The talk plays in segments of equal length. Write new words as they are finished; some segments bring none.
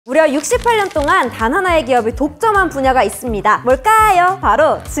무려 68년 동안 단 하나의 기업이 독점한 분야가 있습니다. 뭘까요?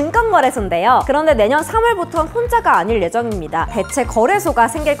 바로 증권거래소인데요. 그런데 내년 3월부터는 혼자가 아닐 예정입니다. 대체거래소가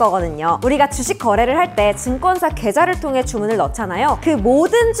생길 거거든요. 우리가 주식 거래를 할 때 증권사 계좌를 통해 주문을 넣잖아요. 그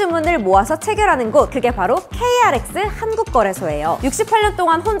모든 주문을 모아서 체결하는 곳, 그게 바로 KRX 한국거래소예요. 68년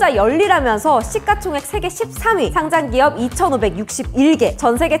동안 혼자 열일하면서 시가총액 세계 13위, 상장기업 2,561개,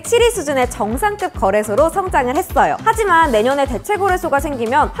 전 세계 7위 수준의 정상급 거래소로 성장을 했어요. 하지만 내년에 대체거래소가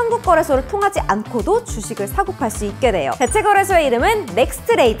생기면 한국거래소를 통하지 않고도 주식을 사고 팔 수 있게 돼요. 대체거래소의 이름은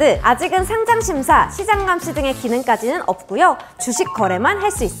넥스트레이드. 아직은 상장심사, 시장 감시 등의 기능까지는 없고요. 주식 거래만 할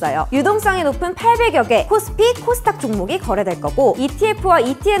수 있어요. 유동성이 높은 800여 개 코스피, 코스닥 종목이 거래될 거고 ETF와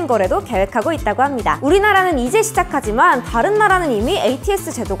ETN 거래도 계획하고 있다고 합니다. 우리나라는 이제 시작하지만 다른 나라는 이미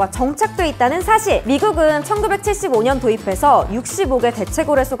ATS 제도가 정착돼 있다는 사실. 미국은 1975년 도입해서 65개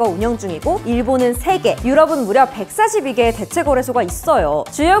대체거래소가 운영 중이고 일본은 3개, 유럽은 무려 142개의 대체거래소가 있어요.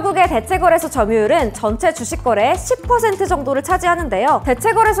 주요국의 대체거래소 점유율은 전체 주식 거래의 10% 정도를 차지하는데요.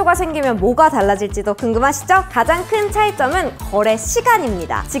 대체거래소가 생기면 뭐가 달라질지도 궁금하시죠? 가장 큰 차이점은 거래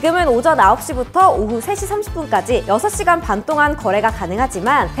시간입니다. 지금은 오전 9시부터 오후 3시 30분까지 6시간 반 동안 거래가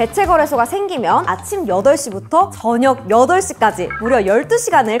가능하지만 대체거래소가 생기면 아침 8시부터 저녁 8시까지 무려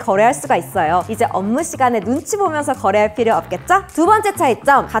 12시간을 거래할 수가 있어요. 이제 업무 시간에 눈치 보면서 거래할 필요 없겠죠? 두 번째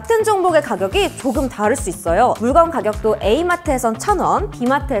차이점, 같은 종목의 가격이 조금 다를 수 있어요. 물건 가격도 A마트에선 1,000원,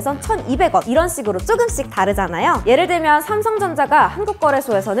 B마트에선 1,200원 이런 식으로 조금씩 다르잖아요. 예를 들면 삼성전자가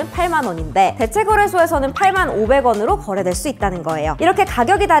한국거래소에서는 8만 원인데 대체거래소에서는 8,500원으로 거래될 수 있다는 거예요. 이렇게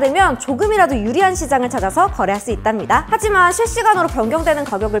가격이 다르면 조금이라도 유리한 시장을 찾아서 거래할 수 있답니다. 하지만 실시간으로 변경되는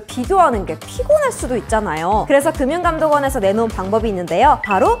가격을 비교하는 게 피곤할 수도 있잖아요. 그래서 금융감독원에서 내놓은 방법이 있는데요.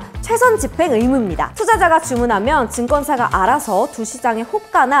 바로 최선 집행 의무입니다. 투자자가 주문하면 증권사가 알아서 두 시장의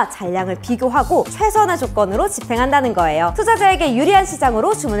호가나 잔량을 비교하고 최선의 조건으로 집행한다는 거예요. 투자자에게 유리한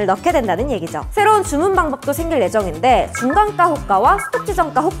시장으로 주문을 넣게 된다는 얘기죠. 새로운 주문 방법도 생길 예정인데 중간가 호가와 스톱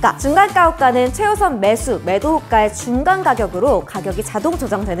지정가 호가. 중간가 호가는 최우선 매수, 매도 호가의 중간 가격으로 가격이 자동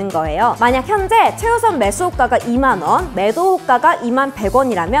조정되는 거예요. 만약 현재 최우선 매수 호가가 2만 원, 매도 호가가 2만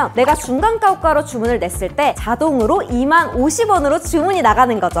 100원이라면 내가 중간가 호가로 주문을 냈을 때 자동으로 2만 50원으로 주문이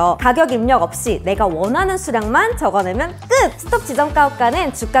나가는 거죠. 가격 입력 없이 내가 원하는 수량만 적어내면 끝! 스톱 지정가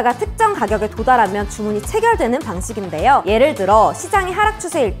호가는 주가가 특정 가격에 도달하면 주문이 체결되는 방식인데요. 예를 들어 시장이 하락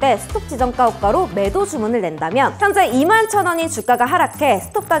추세일 때 스톱 지정가 호가로 매도 주문을 낸다면 현재 21,000원인 주가가 하락해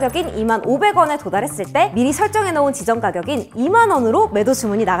스톱 가격인 25,000원에 도달했을 때 미리 설정해 놓은 지정 가격인 2만원으로 매도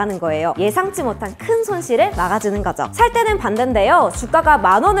주문이 나가는 거예요. 예상치 못한 큰 손실을 막아주는 거죠. 살 때는 반대인데요. 주가가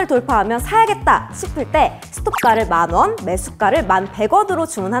 10,000원을 돌파하면 사야겠다 싶을 때 스톱가를 10,000원, 매수가를 11,100원으로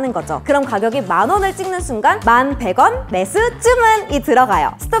주문하는 거죠. 그럼 가격이 10,000원을 찍는 순간 11,100원 매수 주문이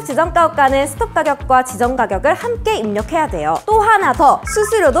들어가요. 스톱 지정가 호가는 스톱 가격과 지정 가격을 함께 입력해야 돼요. 또 하나 더,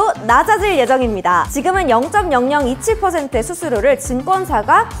 수수료도 낮아질 예정입니다. 지금은 0.0027%의 수수료를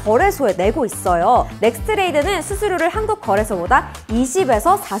증권사가 거래소에 내고 있어요. 넥스트레이드는 수수료를 한국 거래소보다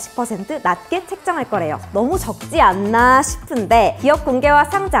 20에서 40% 낮게 책정할 거래요. 너무 적지 않나 싶은데 기업 공개와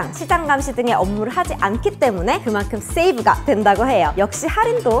상장, 시장 감시 등의 업무를 하지 않기 때문에 그만큼 세이브가 된다고 해요. 역시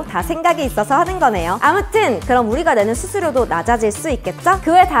할인도 다 생각이 있어서 하는 거네요. 아무튼 그럼 우리가 내는 수수료도 낮아질 수 있겠죠?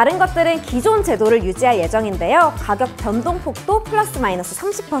 그 외 다른 것들은 기존 제도를 유지할 예정인데요. 가격 변동폭도 플러스 마이너스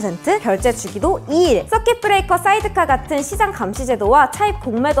 30%, 결제 주기도 2일, 서킷 브레이커 사이드카 같은 시장 감시 제도와 차입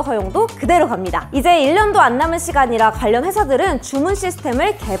공매도 허용도 그대로 갑니다. 이제 1년도 안 남은 시간이라 관련 회사들은 주문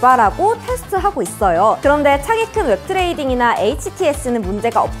시스템을 개발하고 테스트하고 있어요. 그런데 차기 큰 웹트레이딩이나 HTS는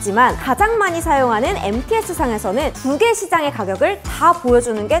문제가 없지만 가장 많이 사용하는 MTS 상에서는 2개 시장의 가격을 다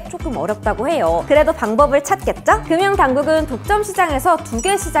보여주는 게 조금 어렵다고 해요. 그래도 방법을 찾겠죠? 금융당국은 독점 시장에서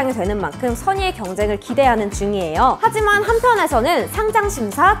 2개 시장이 되는 만큼 선의의 경쟁을 기대하는 중이에요. 하지만 한편에서는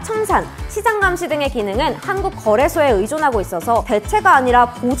상장심사, 청산, 시장 감시 등의 기능은 한국 거래소에 의존하고 있어서 대체가 아니라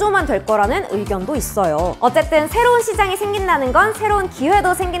보조만 될 거라는 의견도 있어요. 어쨌든 새로운 시장이 생긴다는 건 새로운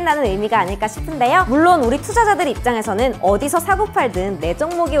기회도 생긴다는 의미가 아닐까 싶은데요. 물론 우리 투자자들 입장에서는 어디서 사고 팔든 내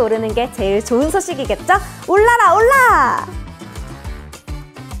종목이 오르는 게 제일 좋은 소식이겠죠? 올라라 올라!